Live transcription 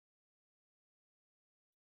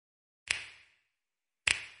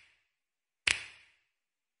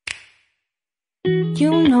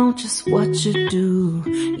You know just what you do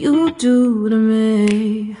to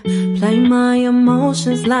me. Play my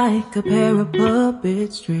emotions like a pair of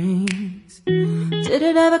puppet strings. Did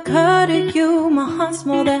it ever occur to you my heart's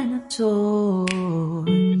more than a toy?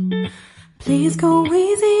 Please go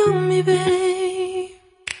easy on me, babe.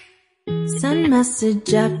 Send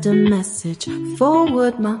message after message,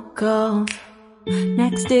 forward my calls.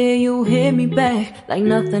 Next day you hit me back like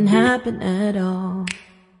nothing happened at all.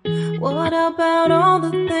 What about all the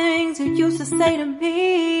things you used to say to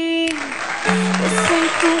me? This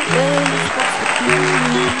ain't the way it's supposed to be.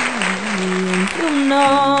 And you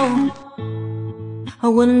know I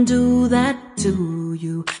wouldn't do that to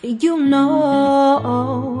you. You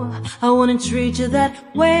know I wouldn't treat you that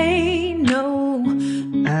way, no.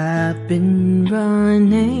 I've been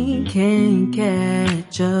running, can't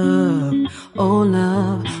catch up. Oh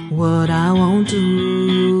love, what I won't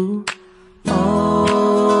do.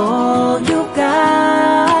 Oh, you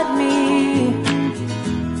got me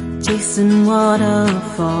chasing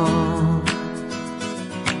waterfalls.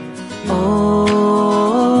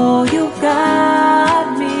 Oh, you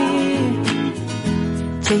got me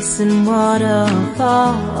chasing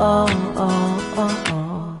waterfalls.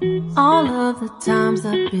 All of the times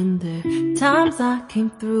I've been there, times I came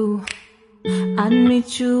through, I'd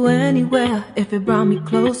meet you anywhere if it brought me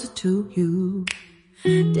closer to you.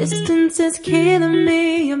 Distance is killing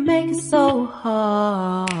me, you make it so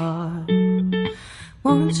hard.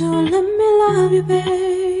 Won't you let me love you,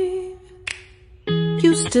 babe?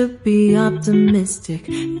 Used to be optimistic,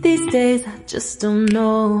 these days I just don't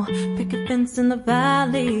know. Pick a fence in the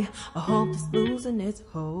valley, I hope it's losing its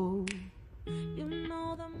hold. You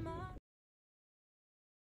know the